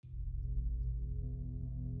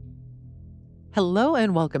Hello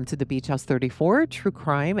and welcome to the Beach House 34 True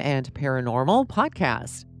Crime and Paranormal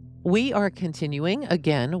Podcast. We are continuing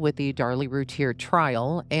again with the Darlie Routier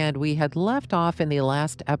trial, and we had left off in the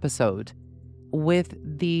last episode with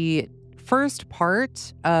the first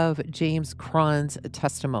part of James Cron's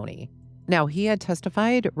testimony. Now, he had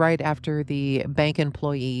testified right after the bank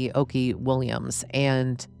employee, Okie Williams,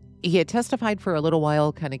 and he had testified for a little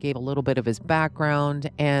while, kind of gave a little bit of his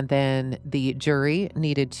background, and then the jury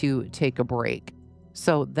needed to take a break.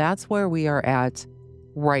 So that's where we are at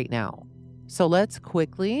right now. So let's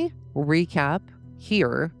quickly recap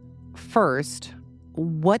here first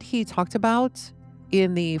what he talked about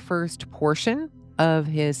in the first portion of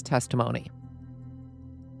his testimony.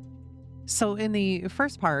 So in the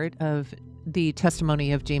first part of the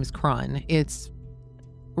testimony of James Cron, it's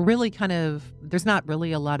really there's not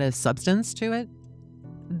really a lot of substance to it.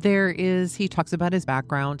 He talks about his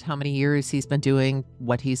background, how many years he's been doing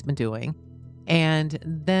what he's been doing. And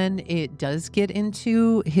then it does get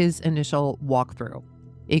into his initial walkthrough.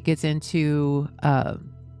 It gets into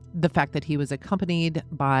the fact that he was accompanied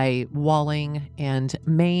by Walling and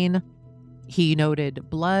Maine. He noted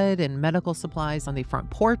blood and medical supplies on the front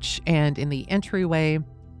porch and in the entryway.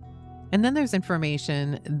 And then there's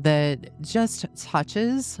information that just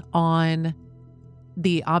touches on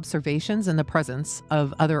the observations and the presence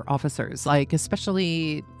of other officers, like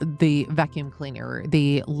especially the vacuum cleaner,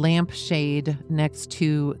 the lampshade next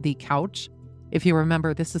to the couch. If you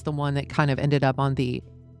remember, this is the one that kind of ended up on the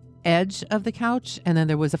edge of the couch. And then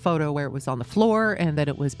there was a photo where it was on the floor and then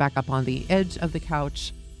it was back up on the edge of the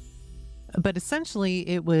couch. But essentially,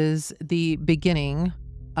 it was the beginning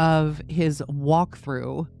of his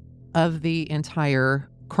walkthrough of the entire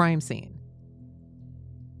crime scene.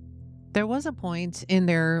 There was a point in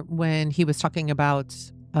there when he was talking about,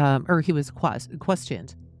 or he was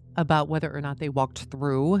questioned about whether or not they walked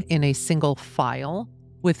through in a single file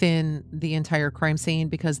within the entire crime scene,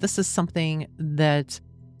 because this is something that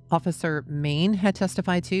Officer Maine had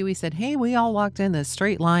testified to. He said, hey, we all walked in this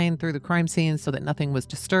straight line through the crime scene so that nothing was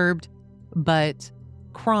disturbed. But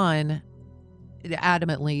Cron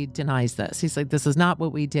adamantly denies this. He's like, this is not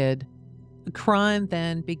what we did. Cron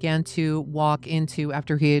then began to walk into,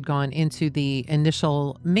 after he had gone into the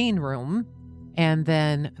initial main room and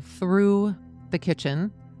then through the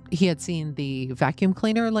kitchen, he had seen the vacuum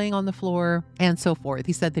cleaner laying on the floor and so forth.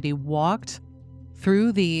 He said that he walked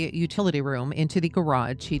through the utility room into the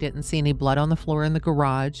garage. He didn't see any blood on the floor in the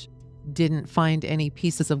garage, didn't find any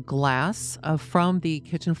pieces of glass from the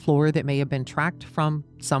kitchen floor that may have been tracked from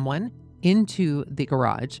someone into the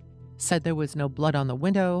garage. Said there was no blood on the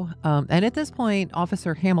window. And at this point,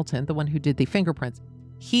 Officer Hamilton, the one who did the fingerprints,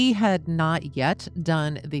 he had not yet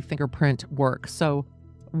done the fingerprint work. So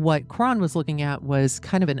what Cron was looking at was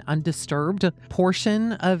kind of an undisturbed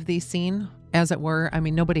portion of the scene, as it were. I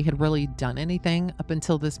mean, nobody had really done anything up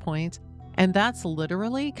until this point. And that's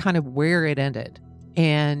literally kind of where it ended.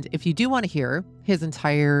 And if you do want to hear his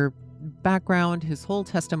entire background, his whole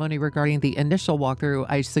testimony regarding the initial walkthrough,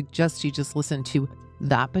 I suggest you just listen to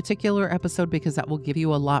that particular episode because that will give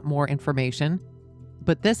you a lot more information.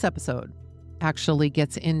 But this episode actually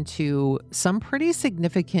gets into some pretty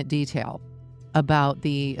significant detail about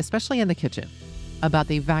especially in the kitchen, about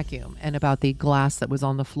the vacuum and about the glass that was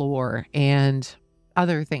on the floor and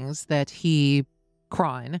other things that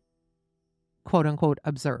Cron, quote unquote,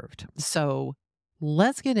 observed. So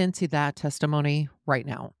let's get into that testimony right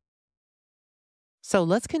now. So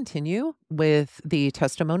let's continue with the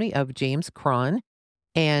testimony of James Cron.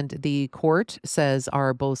 And the court says,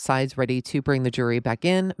 are both sides ready to bring the jury back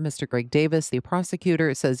in? Mr. Greg Davis, the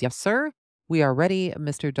prosecutor, says, yes, sir. We are ready.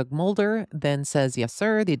 Mr. Doug Mulder then says, yes,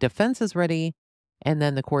 sir. The defense is ready. And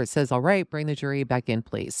then the court says, all right, bring the jury back in,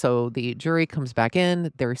 please. So the jury comes back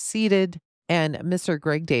in. They're seated. And Mr.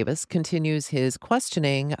 Greg Davis continues his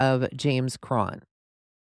questioning of James Cron.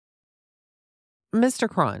 Mr.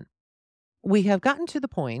 Cron, we have gotten to the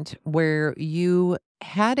point where you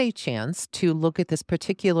had a chance to look at this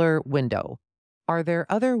particular window. Are there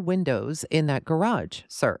other windows in that garage,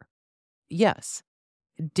 sir? Yes.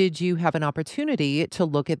 Did you have an opportunity to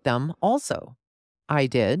look at them also? I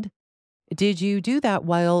did. Did you do that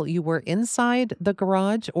while you were inside the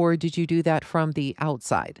garage, or did you do that from the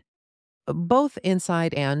outside? Both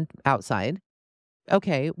inside and outside.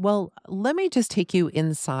 Okay, well, let me just take you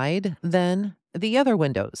inside then. The other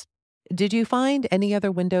windows. Did you find any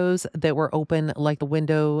other windows that were open, like the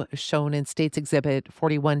window shown in State's Exhibit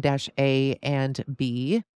 41-A and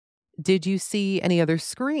B? Did you see any other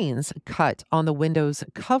screens cut on the windows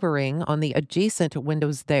covering on the adjacent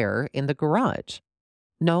windows there in the garage?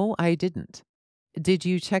 No, I didn't. Did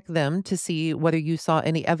you check them to see whether you saw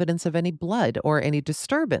any evidence of any blood or any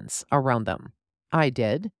disturbance around them? I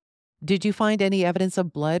did. Did you find any evidence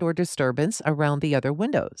of blood or disturbance around the other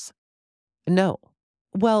windows? No.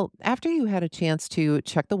 Well, after you had a chance to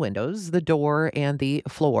check the windows, the door, and the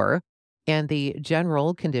floor, and the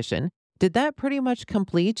general condition, did that pretty much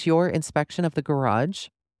complete your inspection of the garage?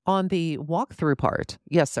 On the walkthrough part,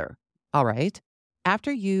 yes, sir. All right.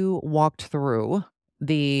 After you walked through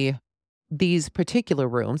the these particular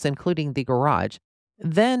rooms, including the garage,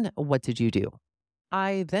 then what did you do?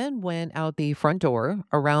 I then went out the front door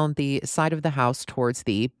around the side of the house towards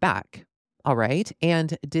the back. All right.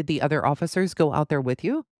 And did the other officers go out there with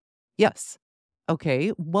you? Yes. Okay.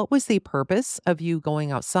 What was the purpose of you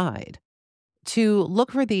going outside? To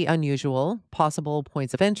look for the unusual possible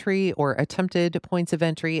points of entry or attempted points of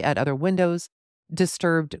entry at other windows,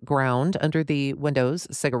 disturbed ground under the windows,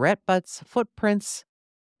 cigarette butts, footprints,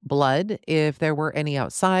 blood, if there were any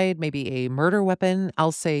outside, maybe a murder weapon.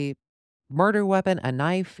 I'll say murder weapon, a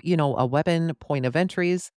knife, a weapon, point of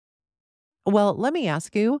entries. Well, let me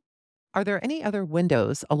ask you, are there any other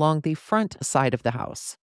windows along the front side of the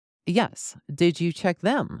house? Yes. Did you check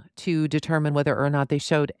them to determine whether or not they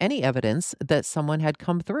showed any evidence that someone had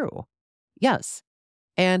come through? Yes.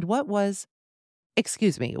 And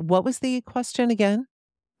excuse me, what was the question again?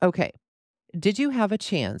 Okay. Did you have a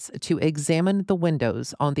chance to examine the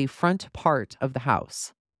windows on the front part of the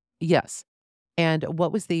house? Yes. And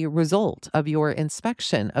what was the result of your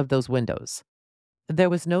inspection of those windows? There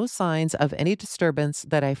was no signs of any disturbance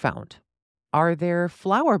that I found. Are there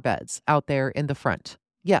flower beds out there in the front?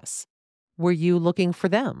 Yes. Were you looking for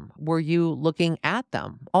them? Were you looking at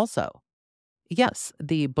them also? Yes.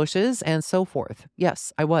 The bushes and so forth.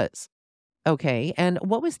 Yes, I was. Okay. And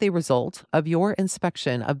what was the result of your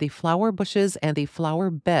inspection of the flower bushes and the flower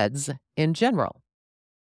beds in general?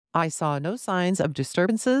 I saw no signs of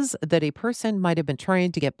disturbances that a person might have been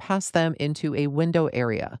trying to get past them into a window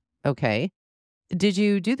area. Okay. Did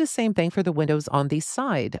you do the same thing for the windows on the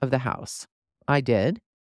side of the house? I did.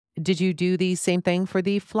 Did you do the same thing for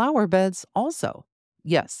the flower beds also?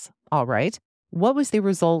 Yes. All right. What was the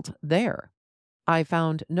result there? I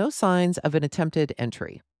found no signs of an attempted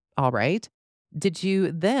entry. All right. Did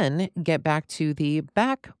you then get back to the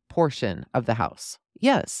back portion of the house?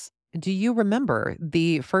 Yes. Do you remember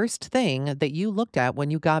the first thing that you looked at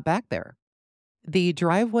when you got back there? The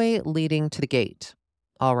driveway leading to the gate.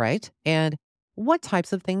 All right. And what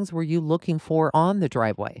types of things were you looking for on the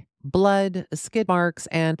driveway? Blood, skid marks,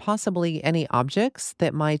 and possibly any objects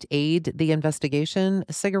that might aid the investigation,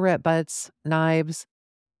 cigarette butts, knives.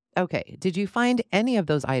 Okay. Did you find any of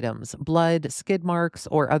those items, blood, skid marks,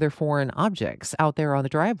 or other foreign objects out there on the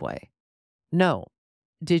driveway? No.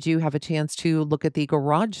 Did you have a chance to look at the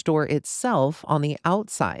garage door itself on the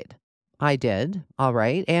outside? I did. All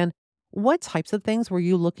right. And what types of things were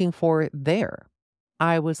you looking for there?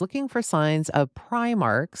 I was looking for signs of pry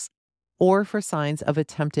marks or for signs of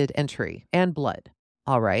attempted entry and blood.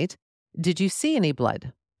 All right. Did you see any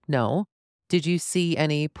blood? No. Did you see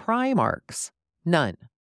any pry marks? None.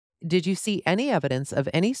 Did you see any evidence of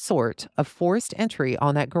any sort of forced entry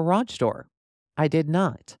on that garage door? I did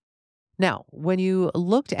not. Now, when you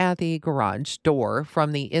looked at the garage door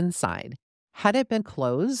from the inside, had it been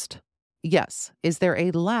closed? Yes. Is there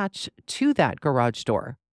a latch to that garage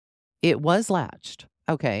door? It was latched.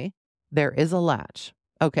 Okay. There is a latch.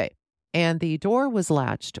 Okay. And the door was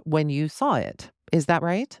latched when you saw it. Is that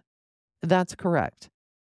right? That's correct.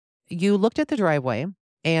 You looked at the driveway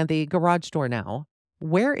and the garage door now.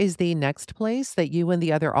 Where is the next place that you and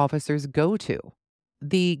the other officers go to?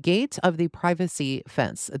 The gate of the privacy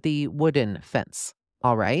fence, the wooden fence.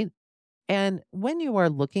 All right. And when you are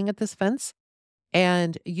looking at this fence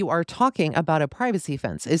and you are talking about a privacy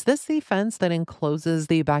fence, is this the fence that encloses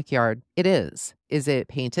the backyard? It is. Is it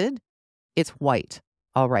painted? It's white.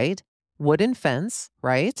 All right. Wooden fence,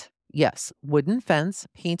 right? Yes. Wooden fence,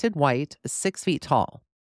 painted white, 6 feet tall.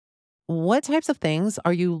 What types of things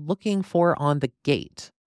are you looking for on the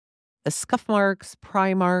gate? Scuff marks,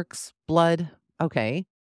 pry marks, blood. Okay.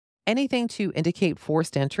 Anything to indicate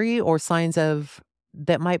forced entry or signs of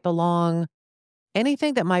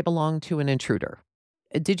anything that might belong to an intruder.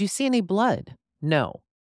 Did you see any blood? No.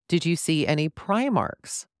 Did you see any pry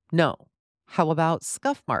marks? No. How about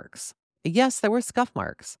scuff marks? Yes, there were scuff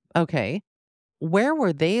marks. Okay. Where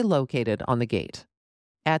were they located on the gate?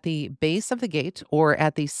 At the base of the gate or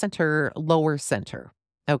at the center, lower center?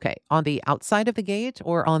 Okay. On the outside of the gate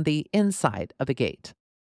or on the inside of the gate?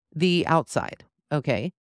 The outside.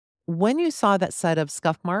 Okay. When you saw that set of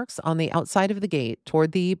scuff marks on the outside of the gate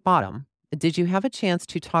toward the bottom, did you have a chance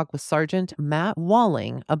to talk with Sergeant Matt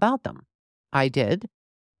Walling about them? I did.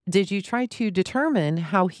 Did you try to determine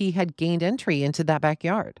how he had gained entry into that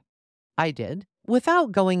backyard? I did.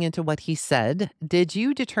 Without going into what he said, did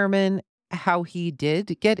you determine how he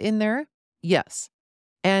did get in there? Yes.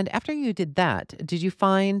 And after you did that, did you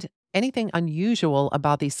find anything unusual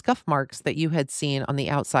about the scuff marks that you had seen on the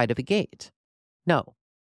outside of the gate? No.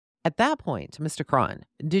 At that point, Mr. Cron,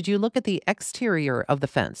 did you look at the exterior of the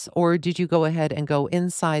fence or did you go ahead and go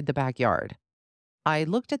inside the backyard? I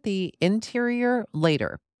looked at the interior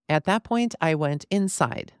later. At that point, I went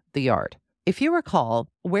inside the yard. If you recall,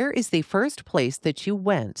 where is the first place that you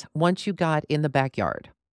went once you got in the backyard?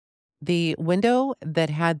 The window that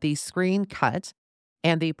had the screen cut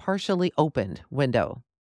and the partially opened window.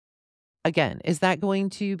 Again, is that going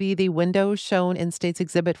to be the window shown in States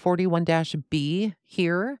Exhibit 41 B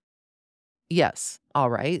here? Yes. All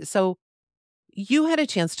right. So you had a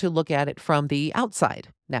chance to look at it from the outside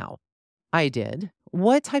now. I did.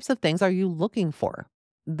 What types of things are you looking for?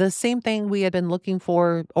 The same thing we had been looking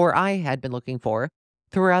for, or I had been looking for,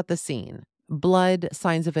 throughout the scene. Blood,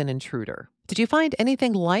 signs of an intruder. Did you find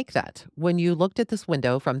anything like that when you looked at this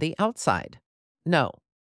window from the outside? No.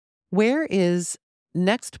 Where is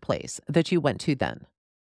next place that you went to then?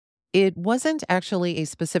 It wasn't actually a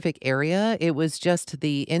specific area. It was just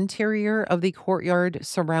the interior of the courtyard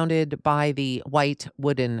surrounded by the white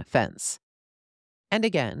wooden fence. And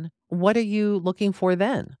again, what are you looking for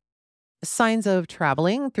then? Signs of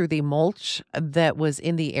traveling through the mulch that was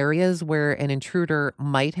in the areas where an intruder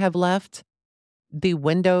might have left. The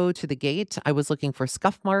window to the gate, I was looking for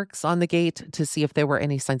scuff marks on the gate to see if there were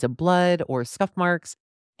any signs of blood or scuff marks,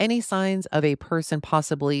 any signs of a person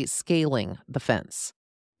possibly scaling the fence.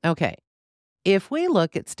 Okay. If we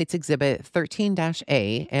look at States Exhibit 13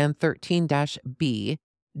 A and 13 B,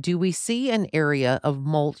 do we see an area of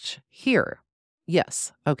mulch here?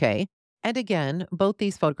 Yes. Okay. And again, both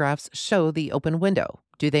these photographs show the open window.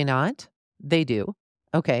 Do they not? They do.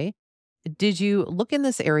 Okay. Did you look in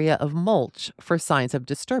this area of mulch for signs of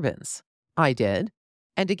disturbance? I did.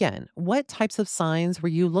 And again, what types of signs were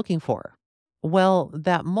you looking for? Well,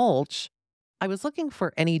 that mulch, I was looking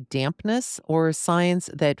for any dampness or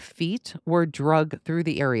signs that feet were dragged through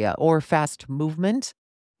the area or fast movement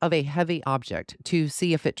of a heavy object to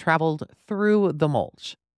see if it traveled through the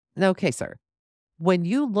mulch. Okay, sir. When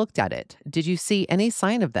you looked at it, did you see any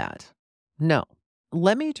sign of that? No.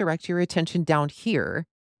 Let me direct your attention down here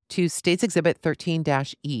to States Exhibit 13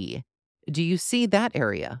 E. Do you see that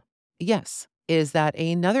area? Yes. Is that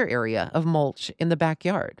another area of mulch in the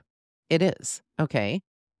backyard? It is. Okay.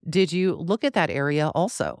 Did you look at that area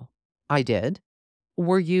also? I did.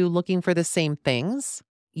 Were you looking for the same things?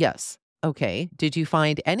 Yes. Okay. Did you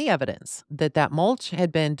find any evidence that that mulch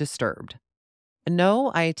had been disturbed?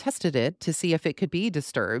 No, I tested it to see if it could be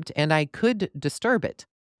disturbed, and I could disturb it.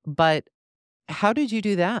 But how did you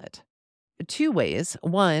do that? Two ways.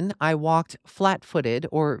 One, I walked flat footed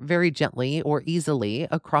or very gently or easily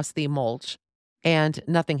across the mulch, and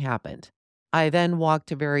nothing happened. I then walked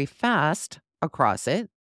very fast across it,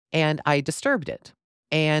 and I disturbed it.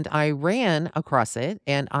 And I ran across it,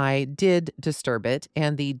 and I did disturb it,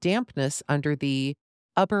 and the dampness under the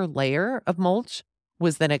upper layer of mulch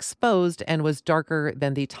was then exposed and was darker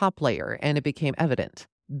than the top layer, and it became evident.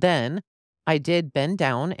 Then I did bend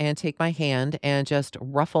down and take my hand and just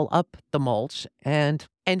ruffle up the mulch, and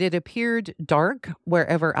it appeared dark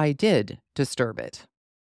wherever I did disturb it.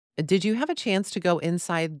 Did you have a chance to go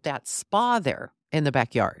inside that spa there in the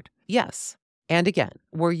backyard? Yes. And again,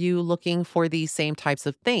 were you looking for the same types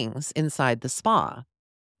of things inside the spa?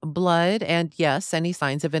 Blood and yes, any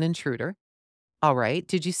signs of an intruder. All right.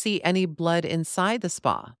 Did you see any blood inside the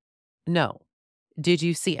spa? No. Did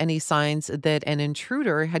you see any signs that an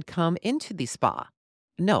intruder had come into the spa?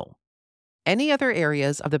 No. Any other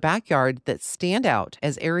areas of the backyard that stand out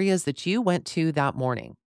as areas that you went to that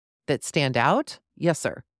morning? That stand out? Yes,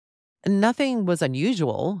 sir. Nothing was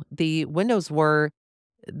unusual. The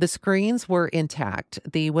screens were intact.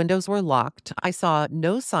 The windows were locked. I saw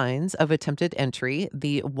no signs of attempted entry.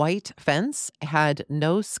 The white fence had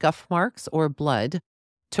no scuff marks or blood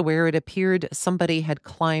to where it appeared somebody had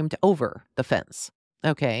climbed over the fence.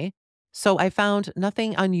 Okay. So I found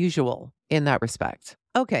nothing unusual in that respect.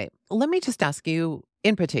 Okay. Let me just ask you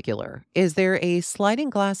in particular, is there a sliding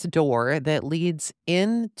glass door that leads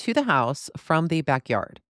into the house from the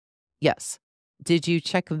backyard? Yes. Did you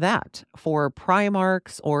check that for pry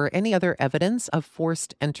marks or any other evidence of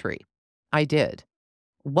forced entry? I did.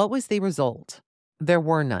 What was the result? There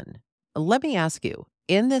were none. Let me ask you,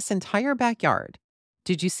 in this entire backyard,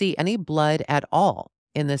 did you see any blood at all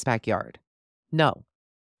in this backyard? No.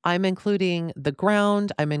 I'm including the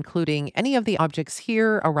ground. I'm including any of the objects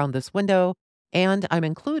here around this window. And I'm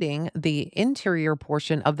including the interior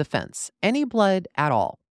portion of the fence. Any blood at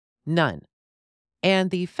all? None. And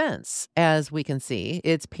the fence, as we can see,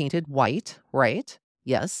 it's painted white, right?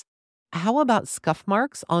 Yes. How about scuff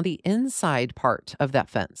marks on the inside part of that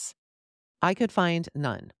fence? I could find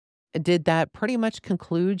none. Did that pretty much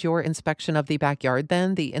conclude your inspection of the backyard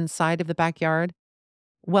then, the inside of the backyard?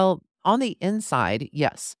 Well, on the inside,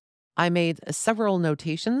 yes. I made several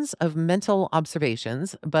notations of mental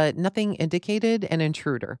observations, but nothing indicated an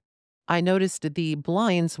intruder. I noticed the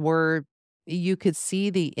blinds were, you could see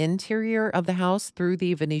the interior of the house through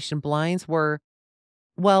the Venetian blinds were,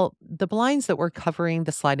 well, the blinds that were covering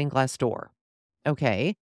the sliding glass door.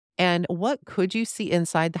 Okay. And what could you see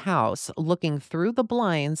inside the house looking through the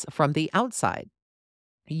blinds from the outside?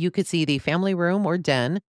 You could see the family room or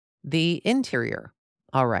den, the interior.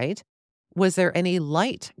 All right. Was there any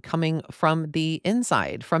light coming from the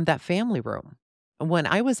inside, from that family room? When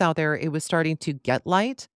I was out there, it was starting to get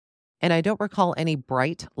light, and I don't recall any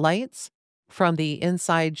bright lights from the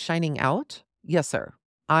inside shining out. Yes, sir.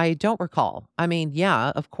 I don't recall. I mean,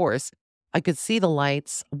 yeah, of course. I could see the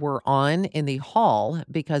lights were on in the hall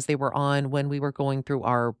because they were on when we were going through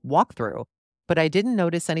our walkthrough, but I didn't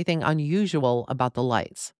notice anything unusual about the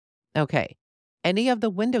lights. Okay. Any of the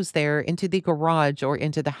windows there into the garage or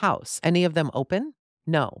into the house, any of them open?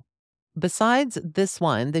 No. Besides this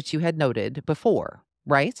one that you had noted before,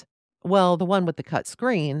 right? Well, the one with the cut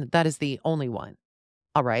screen, that is the only one.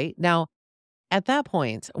 All right. Now, at that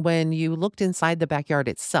point, when you looked inside the backyard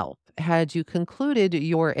itself, had you concluded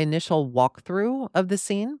your initial walkthrough of the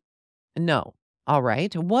scene? No. All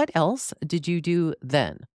right. What else did you do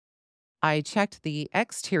then? I checked the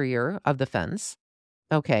exterior of the fence.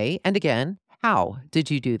 Okay. And again, how did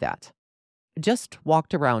you do that? Just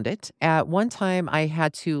walked around it. At one time, I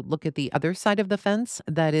had to look at the other side of the fence.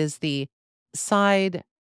 That is the side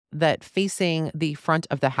that facing the front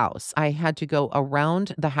of the house. I had to go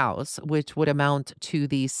around the house, which would amount to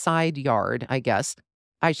the side yard, I guess.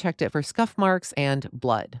 I checked it for scuff marks and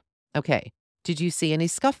blood. Okay. Did you see any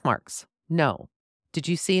scuff marks? No. Did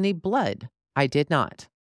you see any blood? I did not.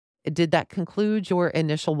 Did that conclude your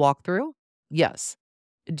initial walkthrough? Yes.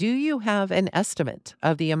 Do you have an estimate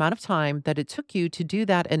of the amount of time that it took you to do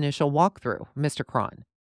that initial walkthrough, Mr. Cron?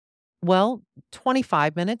 Well,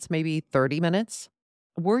 25 minutes, maybe 30 minutes.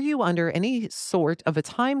 Were you under any sort of a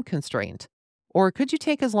time constraint, or could you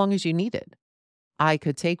take as long as you needed? I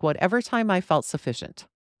could take whatever time I felt sufficient.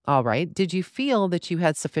 All right. Did you feel that you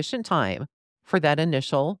had sufficient time for that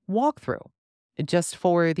initial walkthrough? Just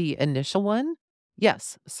for the initial one?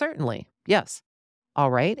 Yes, certainly. Yes.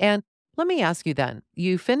 All right. And let me ask you then,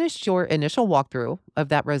 you finished your initial walkthrough of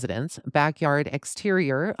that residence, backyard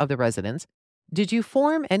exterior of the residence. Did you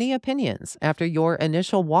form any opinions after your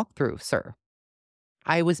initial walkthrough, sir?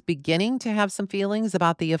 I was beginning to have some feelings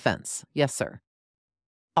about the offense. Yes, sir.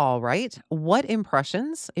 All right. What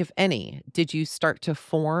impressions, if any, did you start to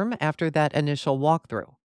form after that initial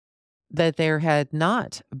walkthrough? That there had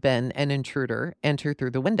not been an intruder enter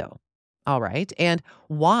through the window. All right. And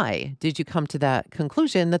why did you come to that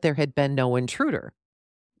conclusion that there had been no intruder?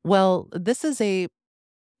 Well,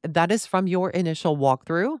 that is from your initial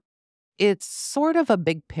walkthrough. It's sort of a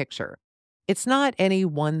big picture. It's not any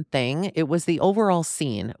one thing. It was the overall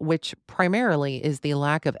scene, which primarily is the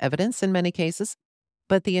lack of evidence in many cases.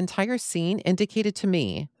 But the entire scene indicated to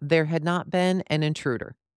me there had not been an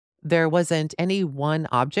intruder. There wasn't any one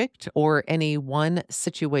object or any one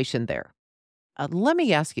situation there. Let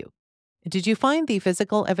me ask you, did you find the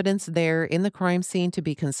physical evidence there in the crime scene to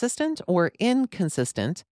be consistent or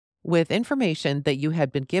inconsistent with information that you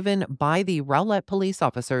had been given by the Rowlett police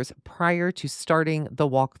officers prior to starting the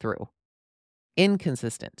walkthrough?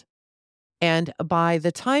 Inconsistent. And by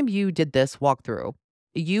the time you did this walkthrough,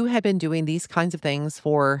 you had been doing these kinds of things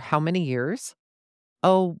for how many years?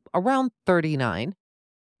 Oh, around 39.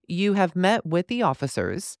 You have met with the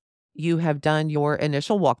officers. You have done your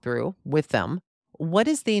initial walkthrough with them. What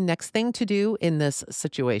is the next thing to do in this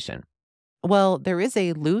situation? Well, there is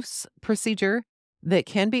a loose procedure that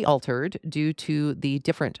can be altered due to the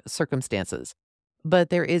different circumstances,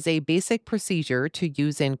 but there is a basic procedure to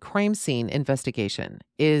use in crime scene investigation.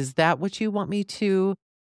 Is that what you want me to?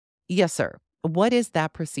 Yes, sir. What is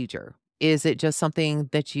that procedure? Is it just something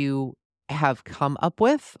that you have come up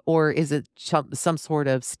with, or is it some sort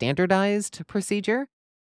of standardized procedure?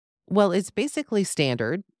 Well, it's basically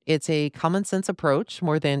standard. It's a common sense approach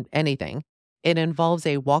more than anything. It involves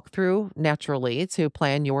a walkthrough naturally to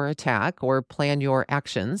plan your attack or plan your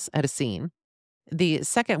actions at a scene. The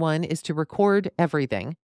second one is to record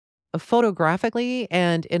everything photographically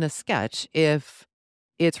and in a sketch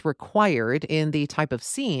It's required in the type of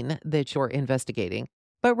scene that you're investigating,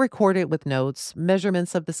 but record it with notes,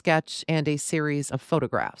 measurements of the sketch, and a series of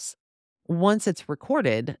photographs. Once it's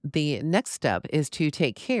recorded, the next step is to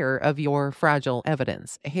take care of your fragile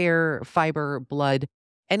evidence: hair, fiber, blood,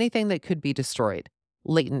 anything that could be destroyed,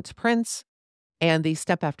 latent prints. And the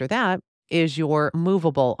step after that is your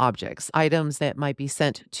movable objects, items that might be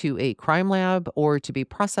sent to a crime lab or to be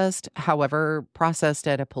processed, however, processed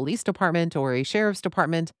at a police department or a sheriff's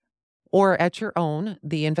department or at your own,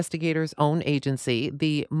 the investigator's own agency.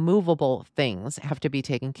 The movable things have to be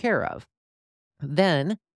taken care of.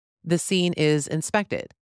 Then the scene is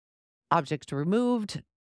inspected, objects removed,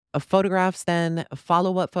 photographs, then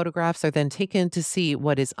follow up photographs are then taken to see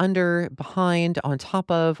what is under, behind, on top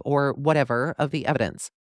of, or whatever of the evidence.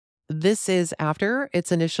 This is after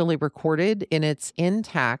it's initially recorded in its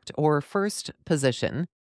intact or first position,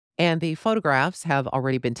 and the photographs have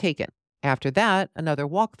already been taken. After that, another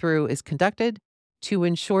walkthrough is conducted to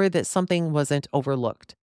ensure that something wasn't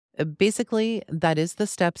overlooked. Basically, that is the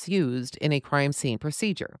steps used in a crime scene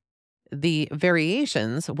procedure. The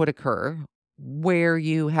variations would occur where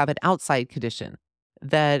you have an outside condition,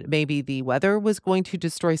 that maybe the weather was going to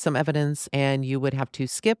destroy some evidence and you would have to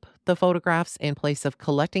skip the photographs in place of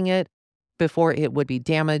collecting it before it would be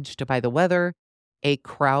damaged by the weather. A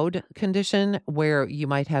crowd condition where you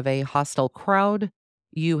might have a hostile crowd.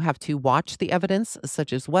 You have to watch the evidence,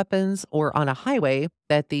 such as weapons, or on a highway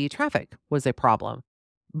that the traffic was a problem.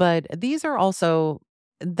 But these are also,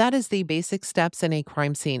 that is the basic steps in a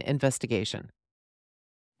crime scene investigation.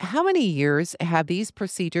 How many years have these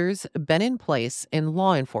procedures been in place in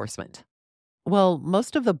law enforcement? Well,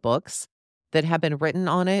 most of the books that have been written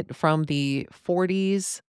on it from the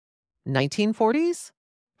 40s, 1940s,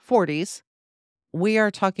 40s, we are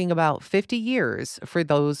talking about 50 years for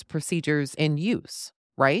those procedures in use,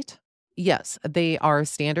 right? Yes, they are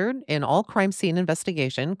standard in all crime scene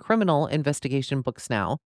investigation, criminal investigation books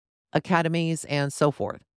now, academies, and so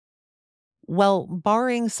forth. Well,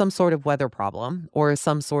 barring some sort of weather problem or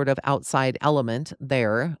some sort of outside element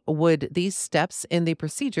there, would these steps in the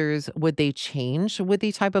procedures, would they change with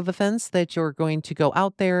the type of offense that you're going to go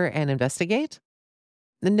out there and investigate?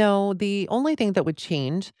 No, the only thing that would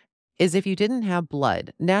change is if you didn't have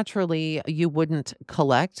blood. Naturally, you wouldn't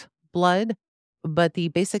collect blood, but the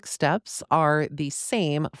basic steps are the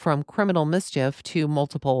same from criminal mischief to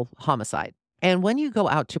multiple homicide. And when you go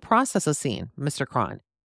out to process a scene, Mr. Cron,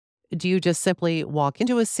 do you just simply walk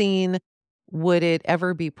into a scene? Would it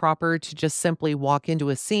ever be proper to just simply walk into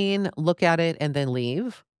a scene, look at it, and then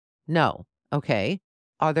leave? No. Okay.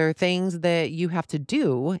 Are there things that you have to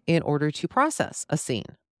do in order to process a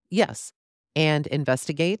scene? Yes. And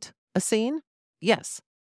investigate a scene? Yes.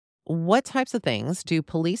 What types of things do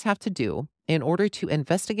police have to do in order to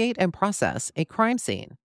investigate and process a crime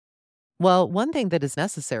scene? Well, one thing that is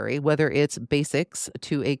necessary, whether it's basics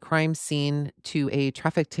to a crime scene to a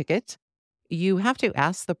traffic ticket, you have to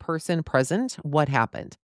ask the person present what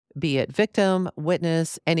happened, be it victim,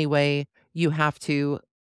 witness, anyway, you have to,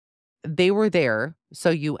 they were there,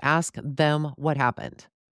 so you ask them what happened.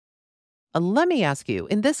 Let me ask you,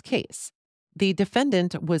 in this case, the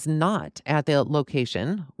defendant was not at the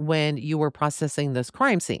location when you were processing this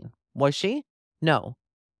crime scene, was she? No.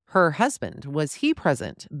 Her husband, was he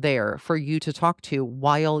present there for you to talk to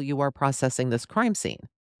while you are processing this crime scene?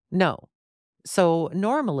 No. So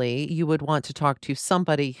normally you would want to talk to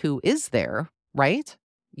somebody who is there, right?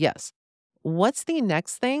 Yes. What's the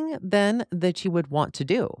next thing then that you would want to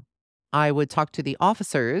do? I would talk to the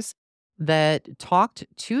officers that talked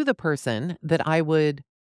to the person that I would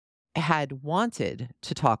had wanted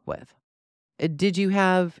to talk with. Did you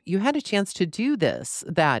had a chance to do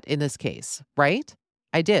that in this case, right?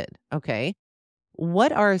 I did. Okay.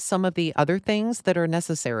 What are some of the other things that are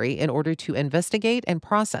necessary in order to investigate and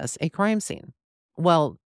process a crime scene?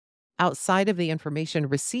 Well, outside of the information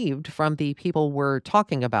received from the people we're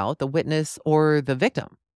talking about, the witness or the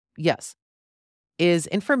victim, yes, is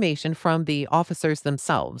information from the officers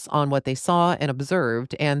themselves on what they saw and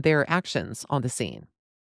observed and their actions on the scene.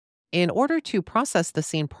 In order to process the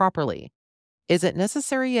scene properly, is it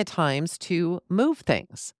necessary at times to move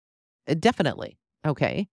things? Definitely.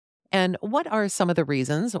 Okay. And what are some of the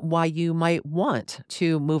reasons why you might want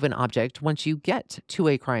to move an object once you get to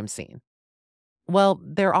a crime scene? Well,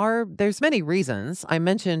 there's many reasons. I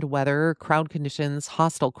mentioned weather, crowd conditions,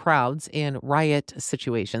 hostile crowds in riot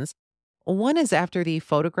situations. One is after the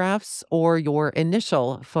photographs or your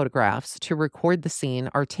initial photographs to record the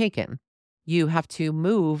scene are taken. You have to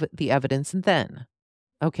move the evidence then.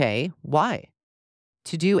 Okay, why?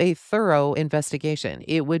 to do a thorough investigation.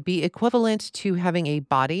 It would be equivalent to having a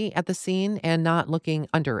body at the scene and not looking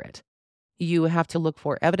under it. You have to look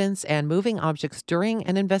for evidence, and moving objects during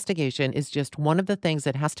an investigation is just one of the things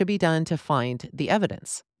that has to be done to find the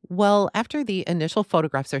evidence. Well, after the initial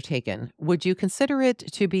photographs are taken, would you consider it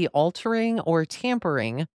to be altering or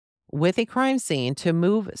tampering with a crime scene to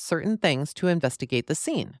move certain things to investigate the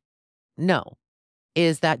scene? No.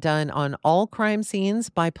 Is that done on all crime scenes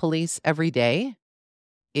by police every day?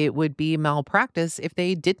 It would be malpractice if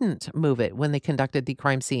they didn't move it when they conducted the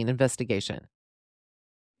crime scene investigation.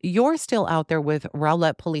 You're still out there with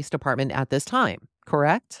Rowlett Police Department at this time,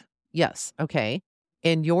 correct? Yes. Okay.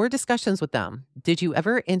 In your discussions with them, did you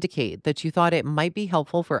ever indicate that you thought it might be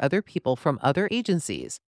helpful for other people from other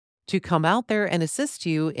agencies to come out there and assist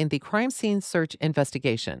you in the crime scene search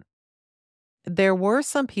investigation? There were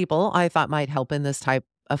some people I thought might help in this type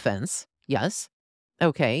offense. Yes.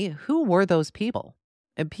 Okay. Who were those people?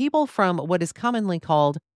 People from what is commonly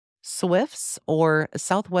called SWIFT's, or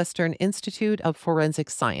Southwestern Institute of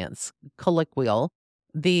Forensic Science, colloquial,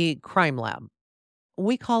 the crime lab.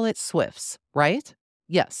 We call it SWIFT's, right?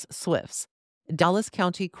 Yes, SWIFT's. Dallas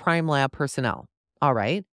County Crime Lab personnel. All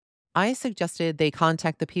right. I suggested they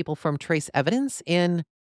contact the people from Trace Evidence in,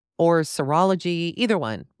 or Serology, either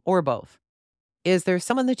one, or both. Is there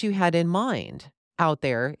someone that you had in mind out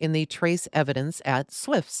there in the Trace Evidence at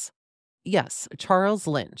SWIFT's? Yes, Charles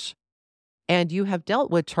Lynch. And you have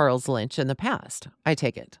dealt with Charles Lynch in the past, I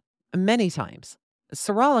take it. Many times.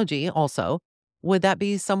 Serology also. Would that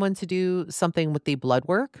be someone to do something with the blood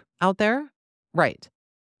work out there? Right.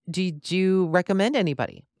 Did you recommend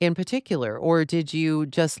anybody in particular, or did you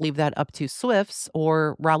just leave that up to Swifts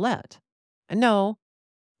or Rowlett? No.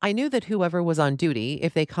 I knew that whoever was on duty,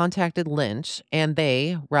 if they contacted Lynch and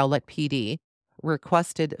they, Rowlett PD,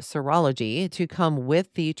 requested serology to come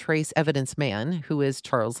with the trace evidence man, who is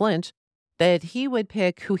Charles Lynch, that he would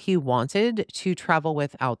pick who he wanted to travel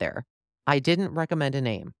with out there. I didn't recommend a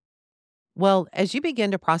name. Well, as you begin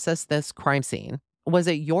to process this crime scene, was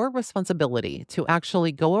it your responsibility to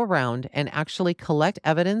actually go around and actually collect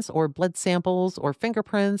evidence or blood samples or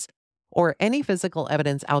fingerprints or any physical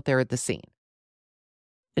evidence out there at the scene?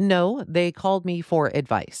 No, they called me for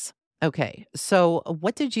advice. Okay, so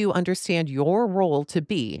what did you understand your role to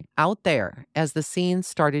be out there as the scene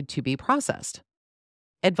started to be processed?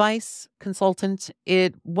 Advice, consultant,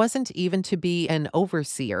 it wasn't even to be an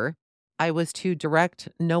overseer. I was to direct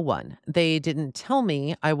no one. They didn't tell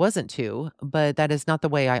me I wasn't to, but that is not the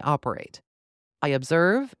way I operate. I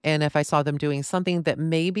observe, and if I saw them doing something that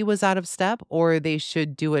maybe was out of step or they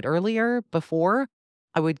should do it earlier, before,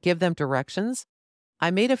 I would give them directions.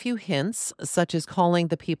 I made a few hints, such as calling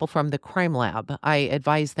the people from the crime lab. I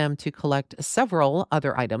advised them to collect several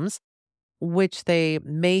other items, which they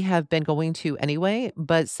may have been going to anyway,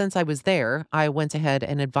 but since I was there, I went ahead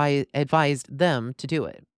and advised them to do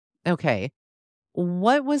it. Okay.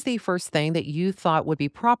 What was the first thing that you thought would be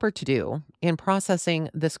proper to do in processing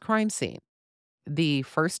this crime scene? The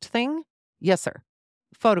first thing? Yes, sir.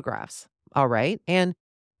 Photographs. All right. And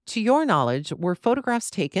to your knowledge, were photographs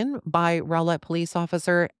taken by Rowlett police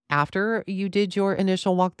officer after you did your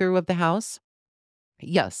initial walkthrough of the house?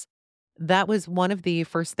 Yes. That was one of the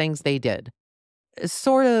first things they did.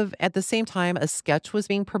 Sort of at the same time, a sketch was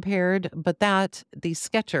being prepared, but that the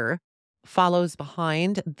sketcher follows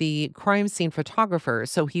behind the crime scene photographer,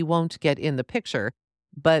 so he won't get in the picture,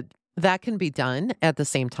 but that can be done at the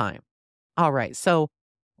same time. All right, so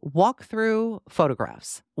walk through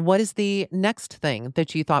photographs. What is the next thing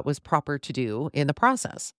that you thought was proper to do in the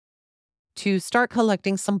process? To start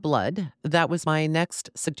collecting some blood, that was my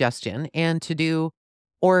next suggestion, and to do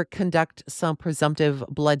or conduct some presumptive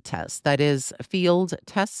blood tests, that is, field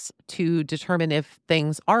tests to determine if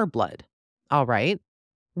things are blood. All right.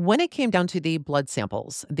 When it came down to the blood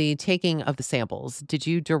samples, the taking of the samples, did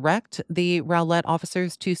you direct the Rowlett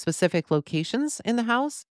officers to specific locations in the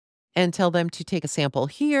house and tell them to take a sample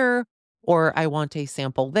here, or I want a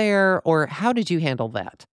sample there, or how did you handle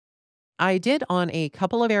that? I did on a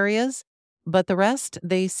couple of areas, but the rest,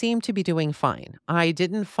 they seem to be doing fine. I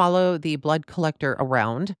didn't follow the blood collector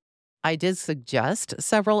around. I did suggest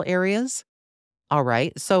several areas. All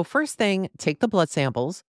right. So, first thing, take the blood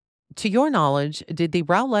samples. To your knowledge, did the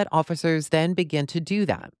Rowlett officers then begin to do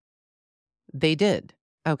that? They did.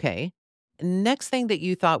 Okay. Next thing that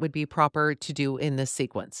you thought would be proper to do in this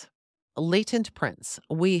sequence, latent prints.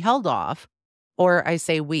 We held off, or I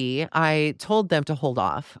say we, I told them to hold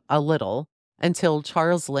off a little until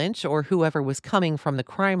Charles Lynch or whoever was coming from the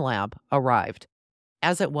crime lab arrived.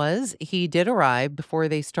 As it was, he did arrive before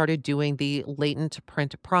they started doing the latent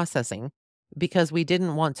print processing because we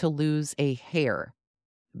didn't want to lose a hair.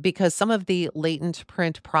 because some of the latent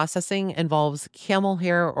print processing involves camel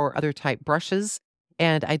hair or other type brushes,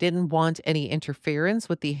 and I didn't want any interference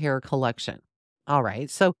with the hair collection. All right,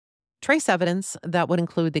 so trace evidence that would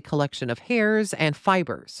include the collection of hairs and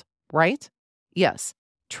fibers, right? Yes.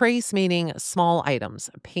 Trace meaning small items,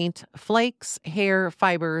 paint flakes, hair,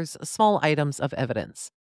 fibers, small items of evidence.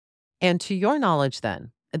 And to your knowledge,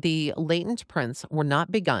 then, the latent prints were not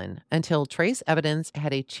begun until trace evidence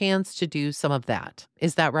had a chance to do some of that.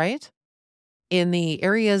 Is that right? In the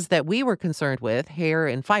areas that we were concerned with, hair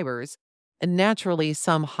and fibers, and naturally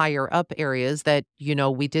some higher up areas that,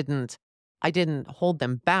 I didn't hold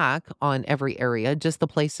them back on every area, just the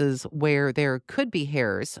places where there could be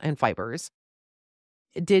hairs and fibers.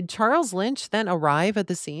 Did Charles Lynch then arrive at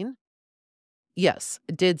the scene? Yes.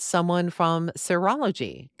 Did someone from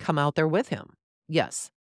serology come out there with him? Yes.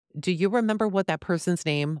 Do you remember what that person's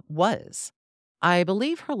name was? I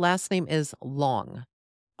believe her last name is Long.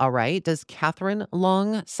 All right. Does Catherine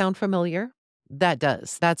Long sound familiar? That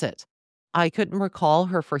does. That's it. I couldn't recall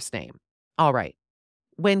her first name. All right.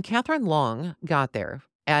 When Catherine Long got there,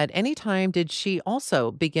 at any time did she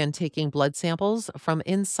also begin taking blood samples from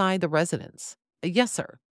inside the residence? Yes,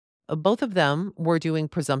 sir. Both of them were doing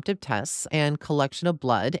presumptive tests and collection of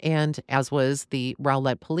blood, and as was the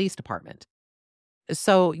Rowlett Police Department.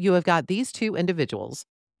 So you have got these two individuals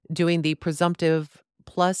doing the presumptive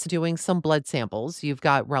plus doing some blood samples. You've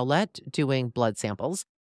got Rowlett doing blood samples.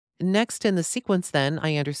 Next in the sequence, then,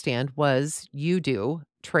 I understand, was you do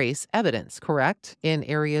trace evidence, correct? In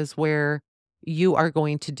areas where you are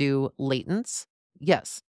going to do latents?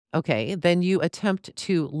 Yes. Okay. Then you attempt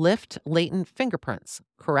to lift latent fingerprints,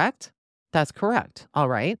 correct? That's correct. All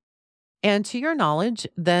right. And to your knowledge,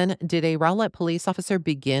 then, did a Rowlett police officer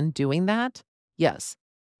begin doing that? Yes.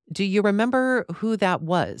 Do you remember who that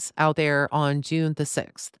was out there on June the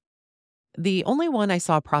 6th? The only one I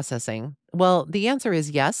saw processing, well, the answer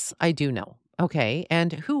is yes, I do know. Okay.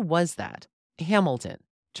 And who was that? Hamilton.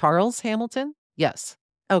 Charles Hamilton? Yes.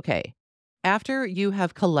 Okay. After you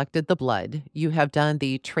have collected the blood, you have done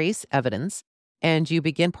the trace evidence, and you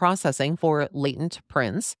begin processing for latent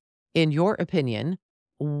prints. In your opinion,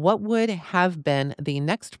 what would have been the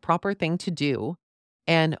next proper thing to do?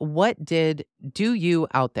 And what did do you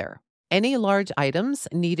out there? Any large items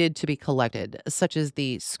needed to be collected, such as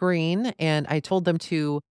the screen, and I told them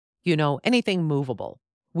to, anything movable.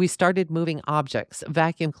 We started moving objects,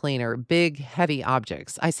 vacuum cleaner, big, heavy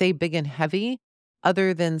objects. I say big and heavy,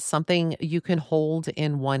 other than something you can hold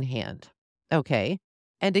in one hand. Okay.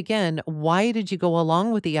 And again, why did you go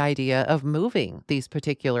along with the idea of moving these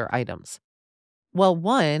particular items? Well,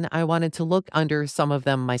 one, I wanted to look under some of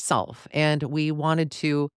them myself, and I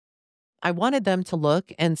wanted them to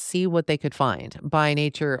look and see what they could find by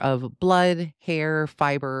nature of blood, hair,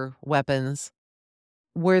 fiber, weapons.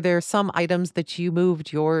 Were there some items that you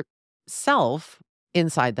moved yourself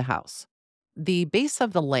inside the house? The base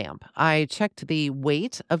of the lamp, I checked the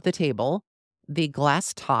weight of the table, the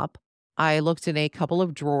glass top. I looked in a couple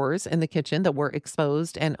of drawers in the kitchen that were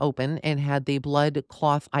exposed and open and had the blood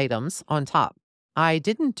cloth items on top. I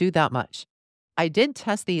didn't do that much. I did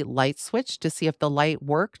test the light switch to see if the light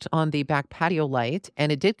worked on the back patio light,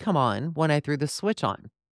 and it did come on when I threw the switch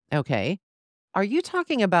on. Okay. Are you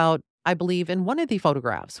talking about, I believe in one of the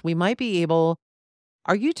photographs,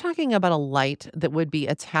 are you talking about a light that would be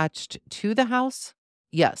attached to the house?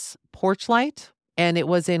 Yes. Porch light, and it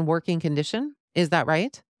was in working condition. Is that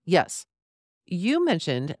right? Yes. You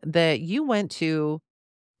mentioned that you went to,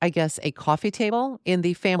 I guess, a coffee table in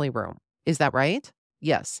the family room. Is that right?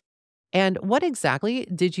 Yes. And what exactly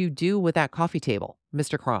did you do with that coffee table,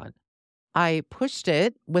 Mr. Cron? I pushed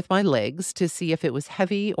it with my legs to see if it was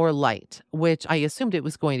heavy or light, which I assumed it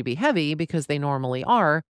was going to be heavy because they normally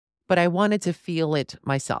are, but I wanted to feel it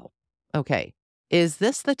myself. Okay. Is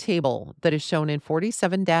this the table that is shown in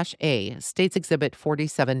 47 A, States Exhibit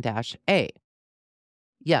 47 A?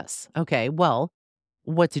 Yes. Okay. Well,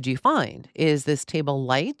 what did you find? Is this table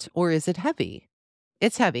light or is it heavy?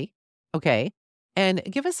 It's heavy. Okay. And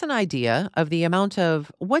give us an idea of the amount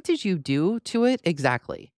of what did you do to it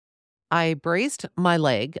exactly? I braced my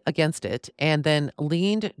leg against it and then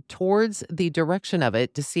leaned towards the direction of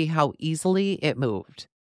it to see how easily it moved.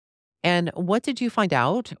 And what did you find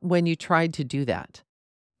out when you tried to do that?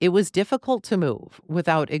 It was difficult to move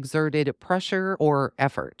without exerted pressure or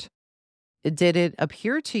effort. Did it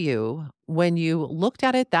appear to you when you looked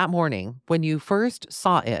at it that morning, when you first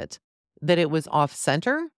saw it, that it was off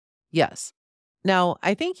center? Yes. Now,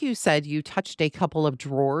 I think you said you touched a couple of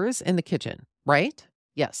drawers in the kitchen, right?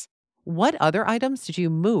 Yes. What other items did you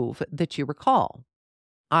move that you recall?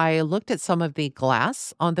 I looked at some of the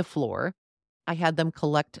glass on the floor. I had them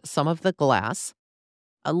collect some of the glass.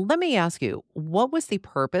 Let me ask you, what was the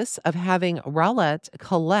purpose of having Rowlett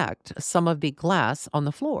collect some of the glass on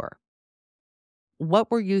the floor? What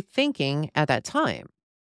were you thinking at that time?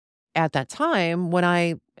 At that time, when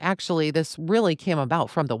this really came about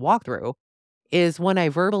from the walkthrough, is when I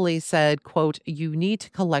verbally said, quote, you need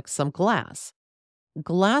to collect some glass.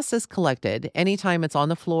 Glass is collected anytime it's on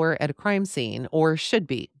the floor at a crime scene or should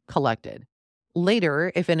be collected.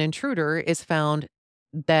 Later, if an intruder is found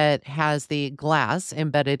that has the glass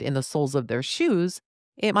embedded in the soles of their shoes,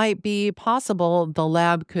 it might be possible the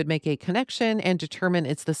lab could make a connection and determine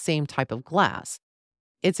it's the same type of glass.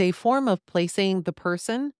 It's a form of placing the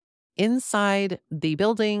person inside the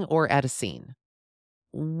building or at a scene.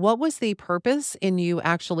 What was the purpose in you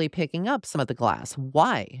actually picking up some of the glass?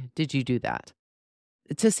 Why did you do that?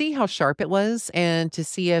 To see how sharp it was and to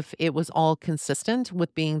see if it was all consistent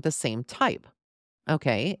with being the same type.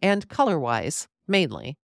 Okay. And color wise,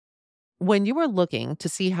 mainly. When you were looking to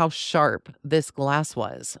see how sharp this glass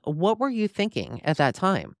was, what were you thinking at that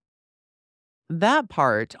time? That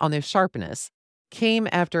part on the sharpness came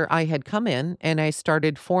after I had come in and I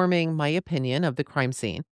started forming my opinion of the crime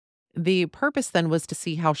scene. The purpose then was to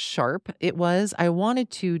see how sharp it was. I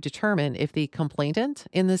wanted to determine if the complainant,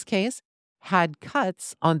 in this case, had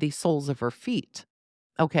cuts on the soles of her feet.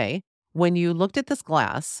 Okay. When you looked at this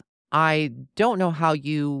glass, I don't know how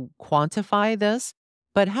you quantify this,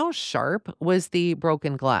 but how sharp was the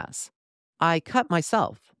broken glass? I cut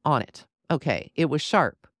myself on it. Okay. It was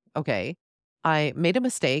sharp. Okay. I made a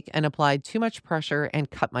mistake and applied too much pressure and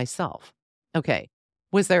cut myself. Okay.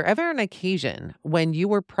 Was there ever an occasion when you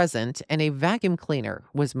were present and a vacuum cleaner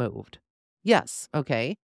was moved? Yes.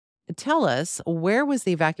 Okay. Tell us, where was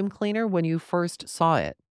the vacuum cleaner when you first saw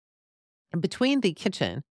it? Between the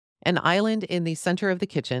kitchen, an island in the center of the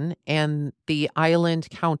kitchen, and the island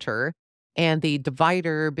counter, and the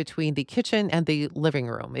divider between the kitchen and the living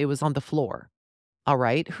room. It was on the floor. All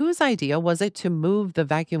right. Whose idea was it to move the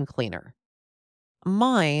vacuum cleaner?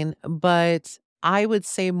 Mine, but I would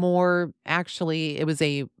say more actually, it was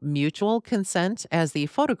a mutual consent as the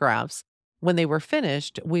photographs, when they were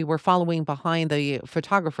finished, we were following behind the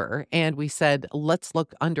photographer and we said, let's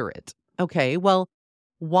look under it. Okay, well,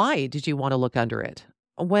 why did you want to look under it?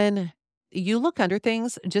 When you look under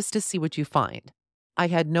things just to see what you find. I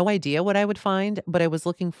had no idea what I would find, but I was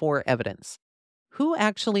looking for evidence. Who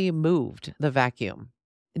actually moved the vacuum?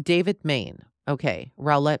 David Main. Okay.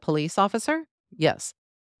 Rowlett police officer? Yes.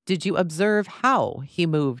 Did you observe how he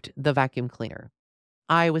moved the vacuum cleaner?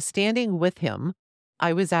 I was standing with him.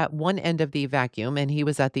 I was at one end of the vacuum and he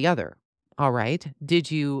was at the other. All right. Did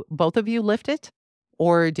you, both of you lift it?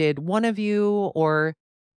 Or did one of you, or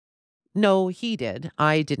no, he did.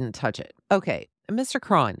 I didn't touch it. Okay. Mr.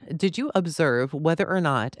 Cron, did you observe whether or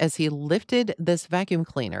not, as he lifted this vacuum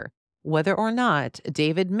cleaner, whether or not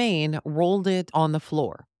David Main rolled it on the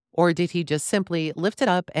floor? Or did he just simply lift it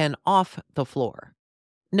up and off the floor?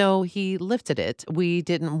 No, he lifted it. We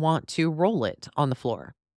didn't want to roll it on the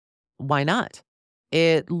floor. Why not?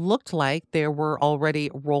 It looked like there were already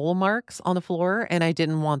roll marks on the floor and I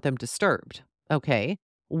didn't want them disturbed. Okay.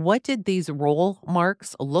 What did these roll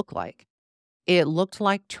marks look like? It looked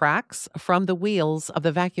like tracks from the wheels of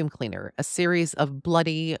the vacuum cleaner, a series of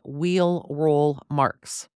bloody wheel roll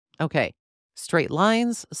marks. Okay. Straight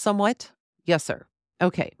lines, somewhat? Yes, sir.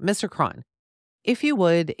 Okay. Mr. Cron, if you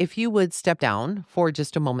would step down for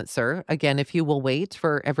just a moment, sir. Again, if you will wait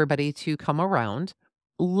for everybody to come around.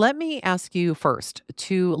 Let me ask you first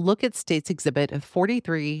to look at State's Exhibit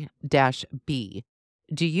 43 B.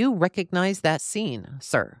 Do you recognize that scene,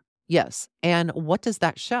 sir? Yes. And what does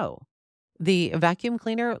that show? The vacuum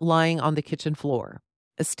cleaner lying on the kitchen floor.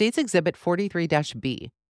 State's Exhibit 43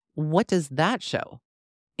 B. What does that show?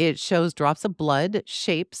 It shows drops of blood,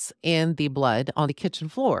 shapes in the blood on the kitchen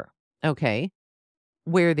floor. Okay.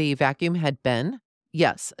 Where the vacuum had been?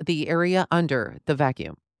 Yes, the area under the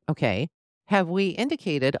vacuum. Okay. Have we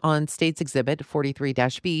indicated on State's Exhibit 43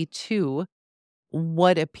 B 2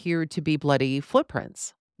 what appeared to be bloody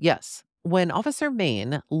footprints? Yes. When Officer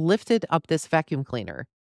Main lifted up this vacuum cleaner,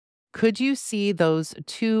 could you see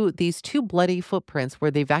these two bloody footprints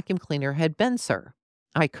where the vacuum cleaner had been, sir?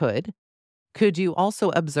 I could. Could you also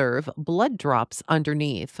observe blood drops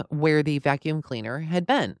underneath where the vacuum cleaner had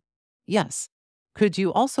been? Yes. Could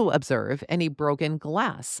you also observe any broken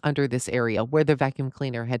glass under this area where the vacuum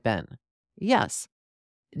cleaner had been? Yes.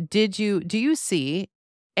 Do you see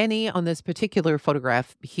any on this particular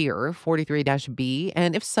photograph here, 43 B?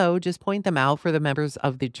 And if so, just point them out for the members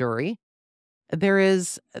of the jury.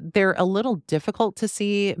 They're a little difficult to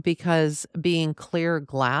see because being clear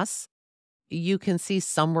glass, you can see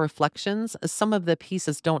some reflections. Some of the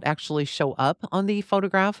pieces don't actually show up on the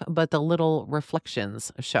photograph, but the little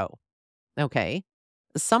reflections show. Okay.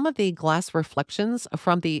 Some of the glass reflections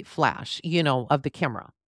from the flash, of the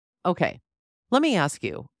camera. Okay. Let me ask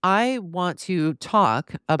you, I want to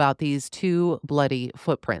talk about these two bloody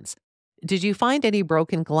footprints. Did you find any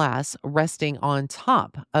broken glass resting on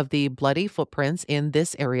top of the bloody footprints in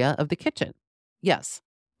this area of the kitchen? Yes.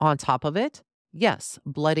 On top of it? Yes.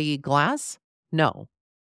 Bloody glass? No.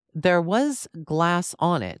 There was glass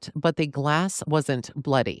on it, but the glass wasn't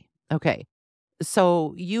bloody. Okay.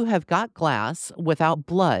 So you have got glass without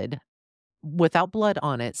blood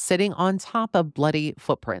on it, sitting on top of bloody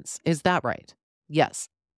footprints. Is that right? Yes.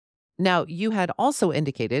 Now, you had also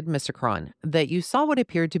indicated, Mr. Cron, that you saw what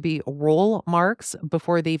appeared to be roll marks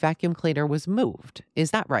before the vacuum cleaner was moved. Is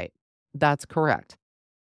that right? That's correct.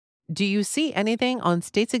 Do you see anything on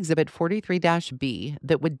State's Exhibit 43-B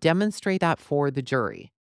that would demonstrate that for the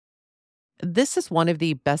jury? This is one of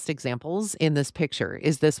the best examples in this picture,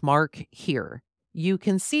 is this mark here. You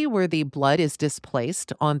can see where the blood is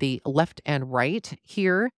displaced on the left and right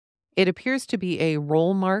here. It appears to be a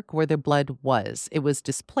roll mark where the blood was. It was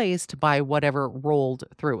displaced by whatever rolled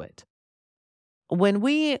through it. Let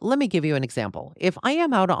me give you an example. If I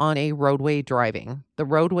am out on a roadway driving, the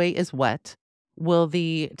roadway is wet. Will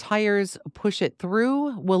the tires push it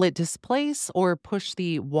through? Will it displace or push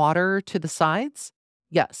the water to the sides?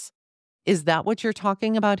 Yes. Is that what you're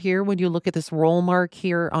talking about here when you look at this roll mark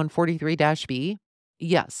here on 43-B?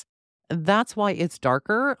 Yes. That's why it's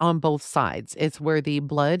darker on both sides. It's where the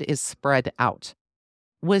blood is spread out.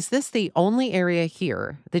 Was this the only area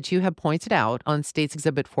here that you have pointed out on State's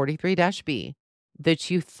Exhibit 43-B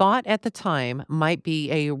that you thought at the time might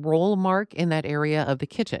be a roll mark in that area of the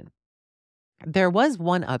kitchen? There was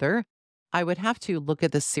one other. I would have to look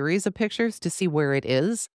at the series of pictures to see where it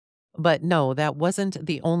is. But no, that wasn't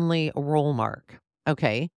the only roll mark.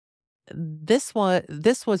 Okay. This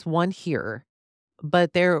was one here,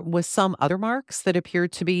 but there was some other marks that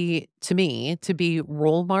appeared to me to be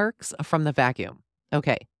roll marks from the vacuum.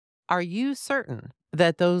 Okay. Are you certain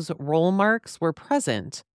that those roll marks were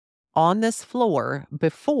present on this floor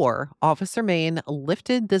before Officer Main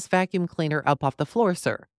lifted this vacuum cleaner up off the floor,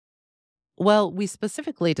 sir? Well, we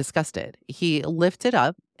specifically discussed it. He lifted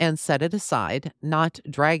up and set it aside, not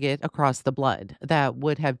drag it across the blood. That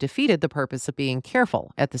would have defeated the purpose of being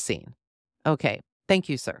careful at the scene. Okay, thank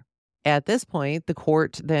you, sir. At this point, the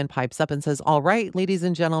court then pipes up and says, all right, ladies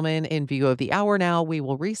and gentlemen, in view of the hour now, we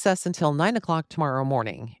will recess until 9 o'clock tomorrow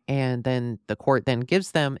morning. And then the court then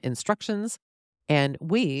gives them instructions. And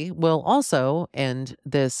we will also end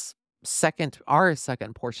our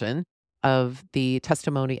second portion of the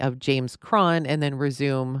testimony of James Cron and then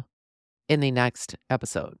resume in the next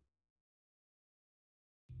episode.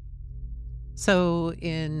 So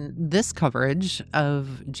in this coverage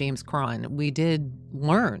of James Cron, we did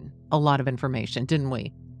learn a lot of information, didn't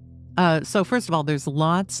we? So first of all, there's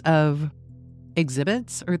lots of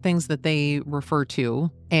exhibits or things that they refer to,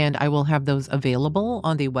 and I will have those available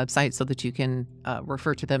on the website so that you can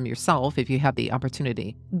refer to them yourself if you have the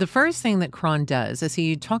opportunity. The first thing that Cron does is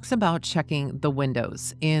he talks about checking the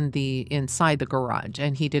windows inside the garage,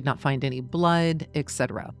 and he did not find any blood,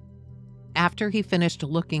 etc. After he finished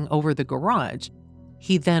looking over the garage,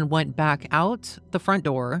 he then went back out the front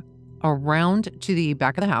door, around to the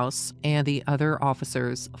back of the house, and the other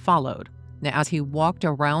officers followed. Now, as he walked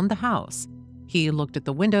around the house, he looked at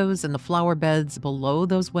the windows and the flower beds below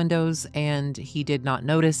those windows, and he did not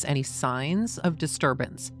notice any signs of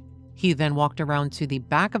disturbance. He then walked around to the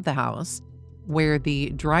back of the house where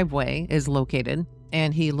the driveway is located,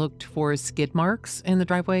 and he looked for skid marks in the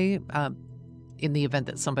driveway in the event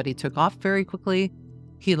that somebody took off very quickly.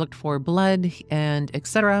 He looked for blood and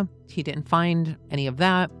etc. He didn't find any of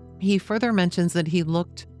that. He further mentions that he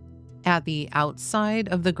looked at the outside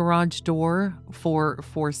of the garage door for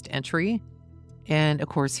forced entry. And of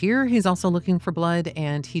course, here he's also looking for blood,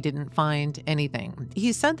 and he didn't find anything.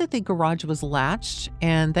 He said that the garage was latched,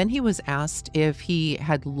 and then he was asked if he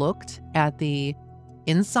had looked at the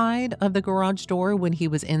inside of the garage door when he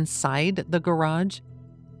was inside the garage,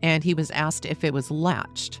 and he was asked if it was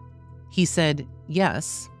latched. He said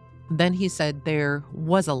yes. Then he said there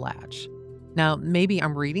was a latch. Now, maybe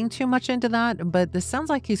I'm reading too much into that, but this sounds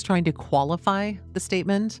like he's trying to qualify the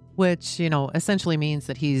statement, which, essentially means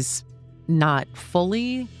that he's not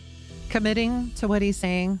fully committing to what he's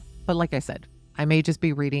saying. But like I said, I may just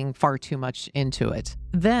be reading far too much into it.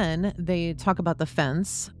 Then they talk about the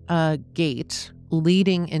fence gate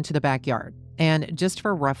leading into the backyard. And just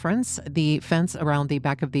for reference, the fence around the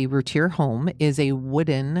back of the Routier home is a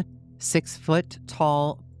wooden 6-foot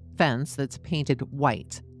tall fence that's painted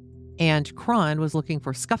white. And Cron was looking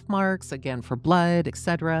for scuff marks, again for blood,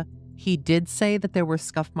 etc. He did say that there were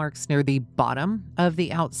scuff marks near the bottom of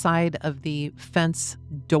the outside of the fence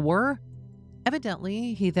door.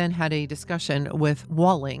 Evidently, he then had a discussion with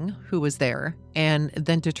Walling, who was there, and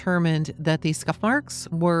then determined that the scuff marks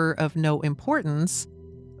were of no importance,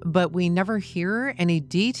 but we never hear any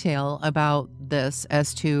detail about this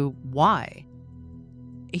as to why.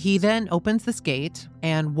 He then opens this gate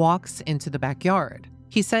and walks into the backyard.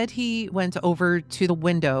 He said he went over to the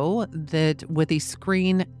window that with the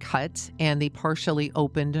screen cut and the partially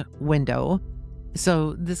opened window.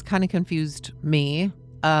 So this kind of confused me.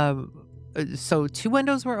 So 2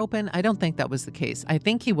 windows were open. I don't think that was the case. I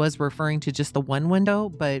think he was referring to just the one window,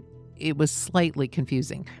 but it was slightly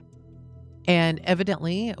confusing. And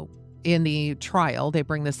evidently, in the trial, they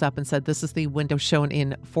bring this up and said this is the window shown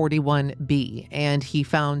in 41B. And he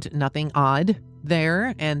found nothing odd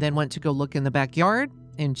there and then went to go look in the backyard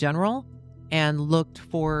in general and looked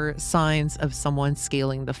for signs of someone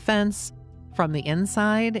scaling the fence from the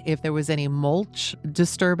inside, if there was any mulch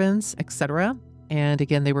disturbance, etc. And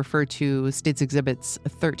again, they refer to State's Exhibits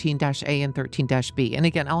 13-A and 13-B. And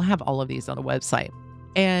again, I'll have all of these on the website.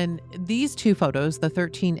 And these 2 photos, the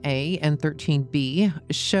 13A and 13B,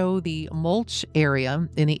 show the mulch area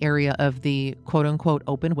in the area of the quote-unquote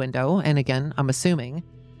open window. And again, I'm assuming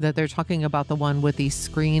that they're talking about the one with the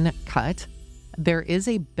screen cut. There is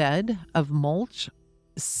a bed of mulch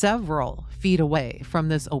several feet away from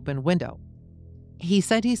this open window. He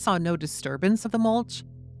said he saw no disturbance of the mulch,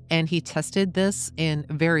 and he tested this in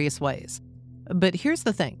various ways. But here's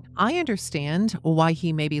the thing. I understand why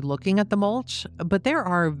he may be looking at the mulch, but there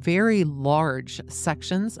are very large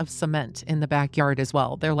sections of cement in the backyard as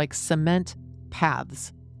well. They're like cement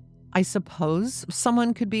paths. I suppose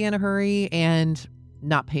someone could be in a hurry and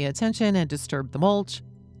not pay attention and disturb the mulch,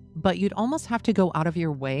 but you'd almost have to go out of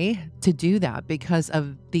your way to do that because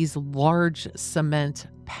of these large cement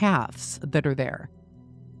paths that are there.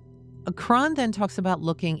 Cron then talks about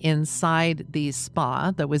looking inside the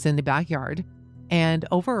spa that was in the backyard, and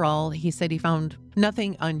overall, he said he found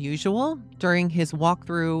nothing unusual during his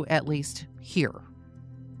walkthrough, at least here.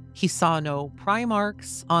 He saw no pry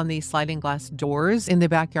marks on the sliding glass doors in the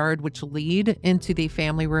backyard, which lead into the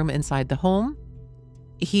family room inside the home.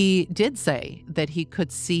 He did say that he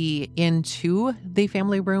could see into the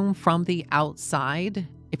family room from the outside.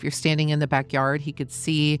 If you're standing in the backyard, he could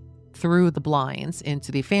see through the blinds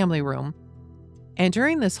into the family room. And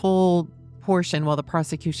during this whole portion, while the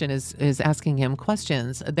prosecution is asking him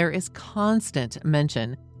questions, there is constant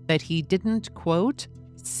mention that he didn't, quote,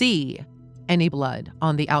 see any blood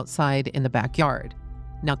on the outside in the backyard.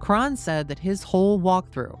 Now, Cron said that his whole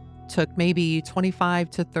walkthrough took maybe 25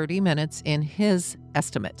 to 30 minutes in his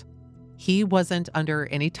estimate. He wasn't under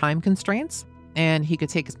any time constraints, and he could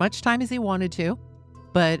take as much time as he wanted to.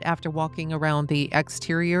 But after walking around the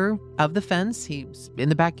exterior of the fence, he's in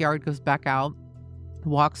the backyard, goes back out,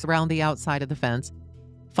 walks around the outside of the fence,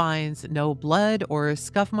 finds no blood or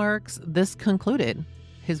scuff marks. This concluded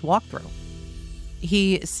his walkthrough.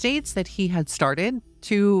 He states that he had started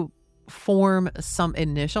to form some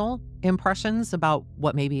initial impressions about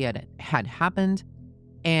what maybe had happened.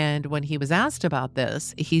 And when he was asked about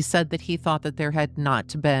this, he said that he thought that there had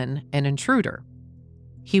not been an intruder.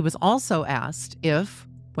 He was also asked if,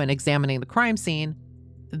 when examining the crime scene,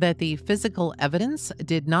 that the physical evidence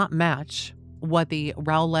did not match what the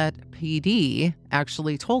Rowlett PD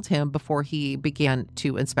actually told him before he began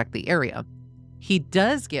to inspect the area. He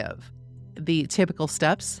does give the typical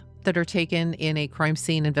steps that are taken in a crime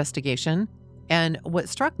scene investigation. And what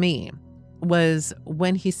struck me was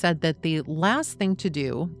when he said that the last thing to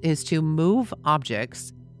do is to move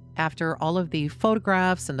objects after all of the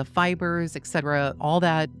photographs and the fibers, etc., all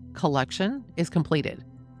that collection is completed.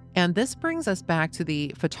 And this brings us back to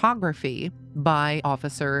the photography by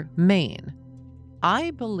Officer Maine.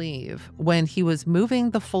 I believe when he was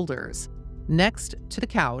moving the folders next to the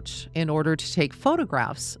couch in order to take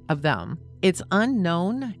photographs of them, it's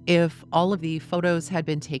unknown if all of the photos had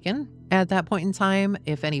been taken at that point in time,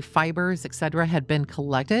 if any fibers, etc., had been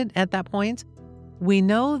collected at that point. We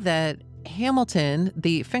know that Hamilton,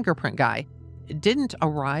 the fingerprint guy, didn't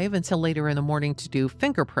arrive until later in the morning to do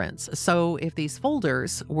fingerprints. So if these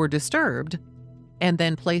folders were disturbed and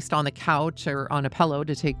then placed on the couch or on a pillow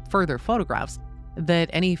to take further photographs, that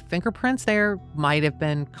any fingerprints there might have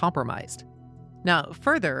been compromised. Now,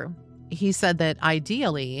 further, he said that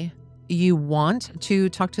ideally you want to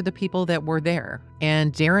talk to the people that were there.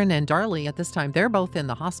 And Darren and Darlie at this time, they're both in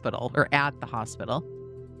the hospital or at the hospital.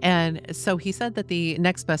 And so he said that the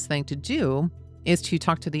next best thing to do is to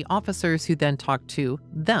talk to the officers who then talk to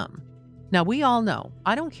them. Now, we all know,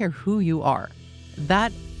 I don't care who you are,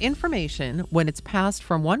 that information, when it's passed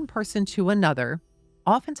from one person to another,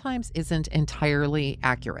 oftentimes isn't entirely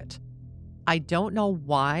accurate. I don't know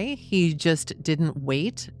why he just didn't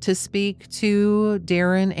wait to speak to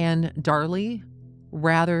Darren and Darlie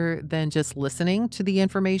rather than just listening to the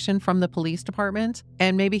information from the police department.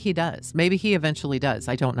 And maybe he does. Maybe he eventually does.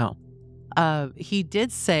 I don't know. He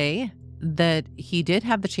did say that he did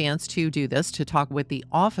have the chance to do this, to talk with the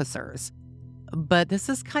officers, but this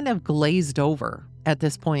is kind of glazed over at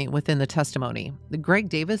this point within the testimony. Greg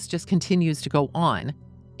Davis just continues to go on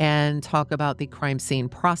and talk about the crime scene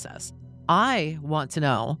process. I want to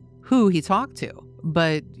know who he talked to,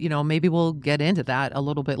 but, maybe we'll get into that a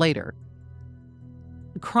little bit later.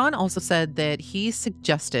 Cron also said that he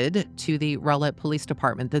suggested to the Rowlett Police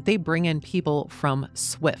Department that they bring in people from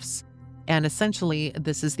Swifts. And essentially,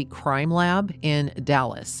 this is the crime lab in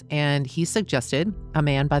Dallas. And he suggested a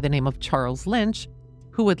man by the name of Charles Lynch,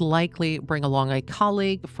 who would likely bring along a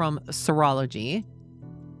colleague from serology,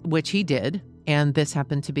 which he did. And this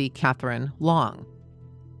happened to be Catherine Long.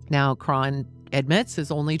 Now, Cron admits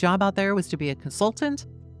his only job out there was to be a consultant,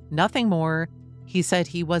 nothing more. He said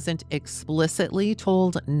he wasn't explicitly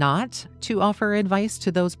told not to offer advice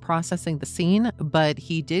to those processing the scene, but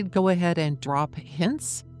he did go ahead and drop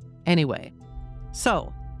hints anyway.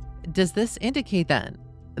 So, does this indicate then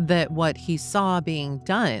that what he saw being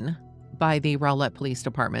done by the Rowlett Police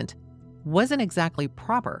Department wasn't exactly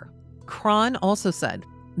proper? Cron also said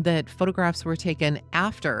that photographs were taken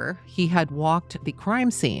after he had walked the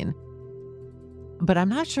crime scene, but I'm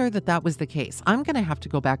not sure that that was the case. I'm going to have to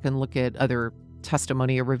go back and look at other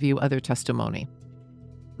testimony or review other testimony,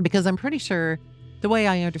 because I'm pretty sure the way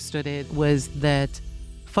I understood it was that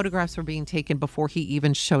photographs were being taken before he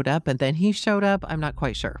even showed up, and then he showed up. I'm not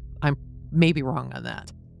quite sure. I'm maybe wrong on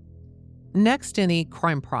that. Next in the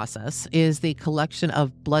crime process is the collection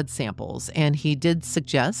of blood samples, and he did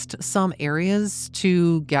suggest some areas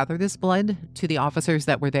to gather this blood to the officers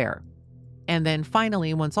that were there. And then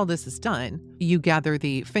finally, once all this is done, you gather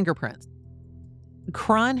the fingerprints.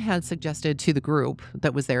 Cron had suggested to the group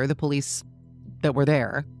that was there, the police that were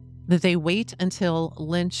there, that they wait until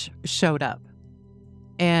Lynch showed up.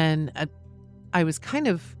 And I was kind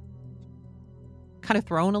of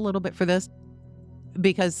thrown a little bit for this,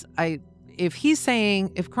 because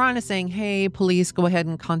if Cron is saying, hey, police, go ahead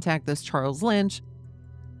and contact this Charles Lynch,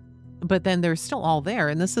 but then they're still all there,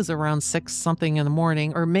 and this is around 6 something in the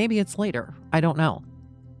morning, or maybe it's later, I don't know.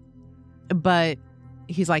 But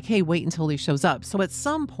he's like, hey, wait until he shows up. So at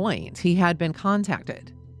some point he had been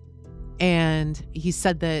contacted, and he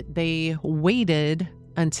said that they waited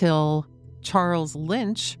until Charles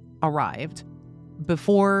Lynch arrived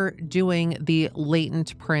before doing the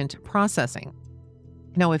latent print processing.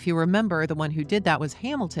 Now, if you remember, the one who did that was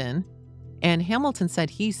Hamilton, and Hamilton said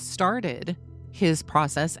he started his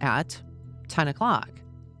process at 10 o'clock.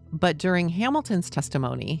 But during Hamilton's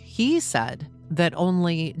testimony, he said that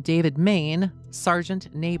only David Main,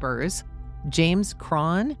 Sergeant Neighbors, James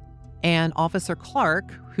Cron, and Officer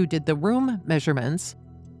Clark, who did the room measurements,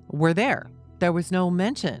 were there. There was no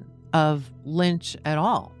mention of Lynch at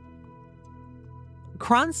all.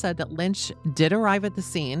 Cron said that Lynch did arrive at the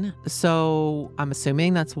scene, so I'm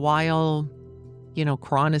assuming that's while,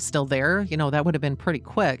 Cron is still there. That would have been pretty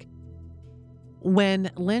quick. When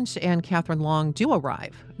Lynch and Catherine Long do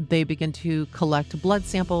arrive, they begin to collect blood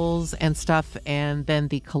samples and stuff, and then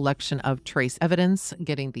the collection of trace evidence,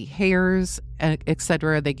 getting the hairs,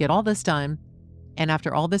 etc. They get all this done, and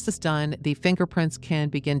after all this is done, the fingerprints can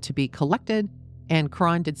begin to be collected, and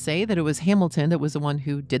Cron did say that it was Hamilton that was the one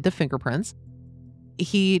who did the fingerprints.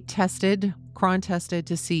 Cron tested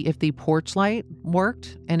to see if the porch light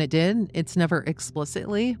worked, and it did. It's never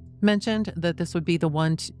explicitly mentioned that this would be the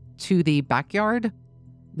one to the backyard,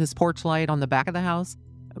 this porch light on the back of the house,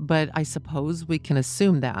 but I suppose we can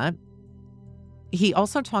assume that. He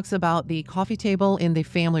also talks about the coffee table in the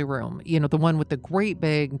family room, the one with the great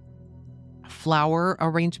big flower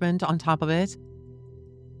arrangement on top of it.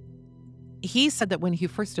 He said that when he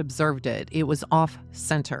first observed it, it was off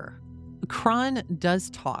center. Cron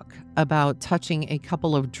does talk about touching a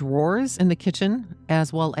couple of drawers in the kitchen,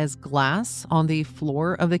 as well as glass on the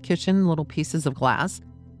floor of the kitchen, little pieces of glass,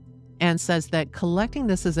 and says that collecting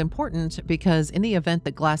this is important because in the event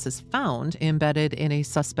that glass is found embedded in a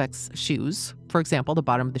suspect's shoes, for example, the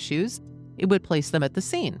bottom of the shoes, it would place them at the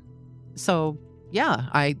scene. So yeah,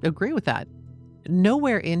 I agree with that.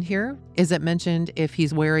 Nowhere in here is it mentioned if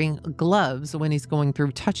he's wearing gloves when he's going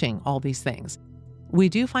through touching all these things. We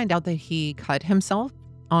do find out that he cut himself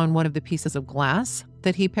on one of the pieces of glass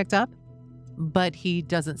that he picked up, but he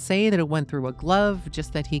doesn't say that it went through a glove,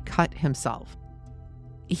 just that he cut himself.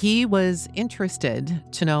 He was interested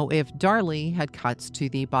to know if Darlie had cuts to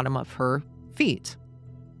the bottom of her feet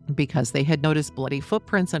because they had noticed bloody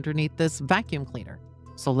footprints underneath this vacuum cleaner.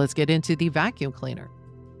 So let's get into the vacuum cleaner.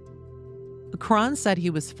 Cron said he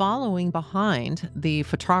was following behind the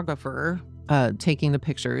photographer taking the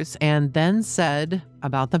pictures, and then said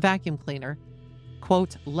about the vacuum cleaner,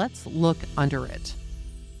 quote, "Let's look under it."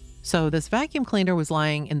 So this vacuum cleaner was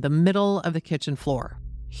lying in the middle of the kitchen floor.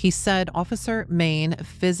 He said Officer Main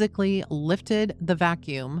physically lifted the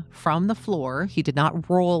vacuum from the floor. He did not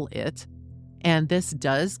roll it. And this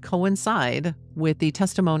does coincide with the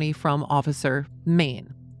testimony from Officer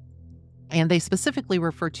Main. And they specifically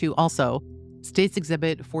refer to also State's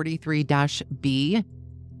Exhibit 43-B.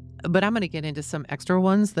 But I'm going to get into some extra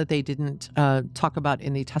ones that they didn't talk about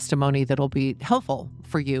in the testimony that'll be helpful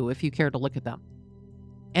for you if you care to look at them.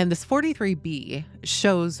 And this 43B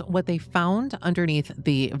shows what they found underneath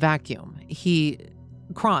the vacuum.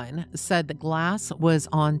 Cron said the glass was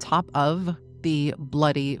on top of the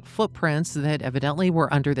bloody footprints that evidently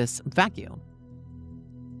were under this vacuum.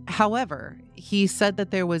 However, he said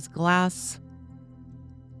that there was glass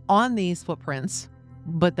on these footprints,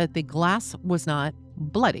 but that the glass was not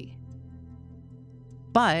bloody.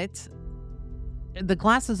 But the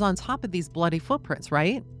glass is on top of these bloody footprints,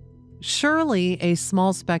 right? Surely a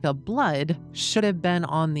small speck of blood should have been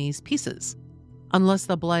on these pieces, unless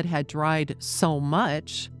the blood had dried so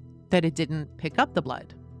much that it didn't pick up the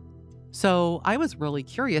blood. So I was really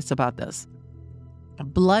curious about this.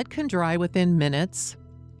 Blood can dry within minutes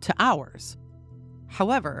to hours.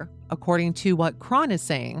 However, according to what Cron is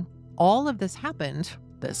saying, all of this happened,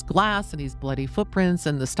 this glass and these bloody footprints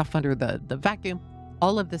and the stuff under the vacuum,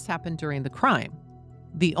 all of this happened during the crime.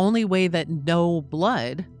 The only way that no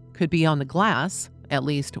blood could be on the glass, at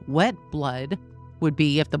least wet blood, would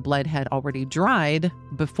be if the blood had already dried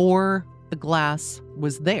before the glass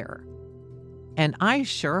was there. And I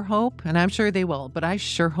sure hope, and I'm sure they will, but I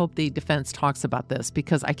sure hope the defense talks about this,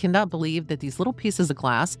 because I cannot believe that these little pieces of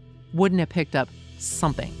glass wouldn't have picked up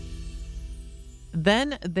something.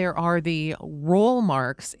 Then there are the roll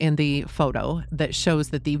marks in the photo that shows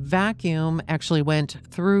that the vacuum actually went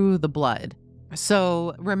through the blood.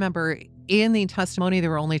 So remember, in the testimony, they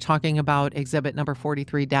were only talking about exhibit number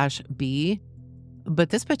 43-B, but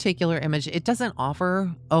this particular image, it doesn't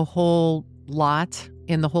offer a whole lot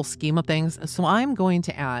in the whole scheme of things. So I'm going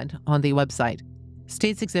to add on the website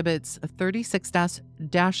State's Exhibits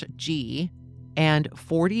 36-G and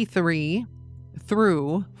 43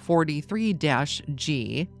 through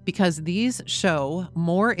 43-G, because these show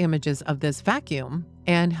more images of this vacuum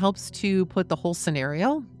and helps to put the whole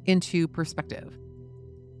scenario into perspective.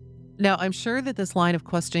 Now, I'm sure that this line of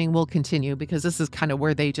questioning will continue, because this is kind of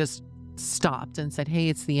where they just stopped and said, hey,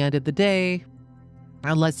 it's the end of the day.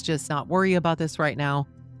 Let's just not worry about this right now,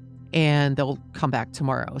 and they'll come back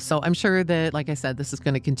tomorrow. So I'm sure that, like I said, this is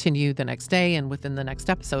going to continue the next day and within the next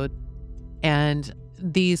episode. And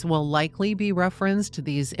these will likely be referenced to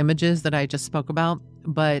these images that I just spoke about,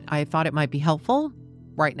 but I thought it might be helpful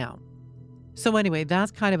right now. So anyway,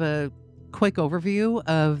 that's kind of a quick overview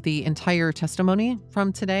of the entire testimony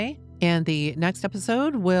from today. And the next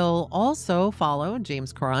episode will also follow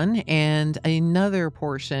James Cron and another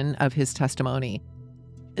portion of his testimony.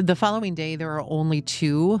 The following day, there are only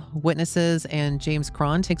 2 witnesses, and James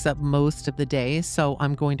Cron takes up most of the day. So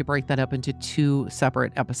I'm going to break that up into 2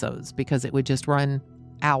 separate episodes, because it would just run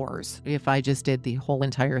hours if I just did the whole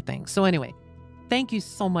entire thing. So anyway, thank you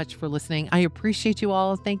so much for listening. I appreciate you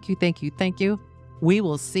all. Thank you, thank you, thank you. We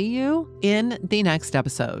will see you in the next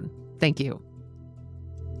episode. Thank you.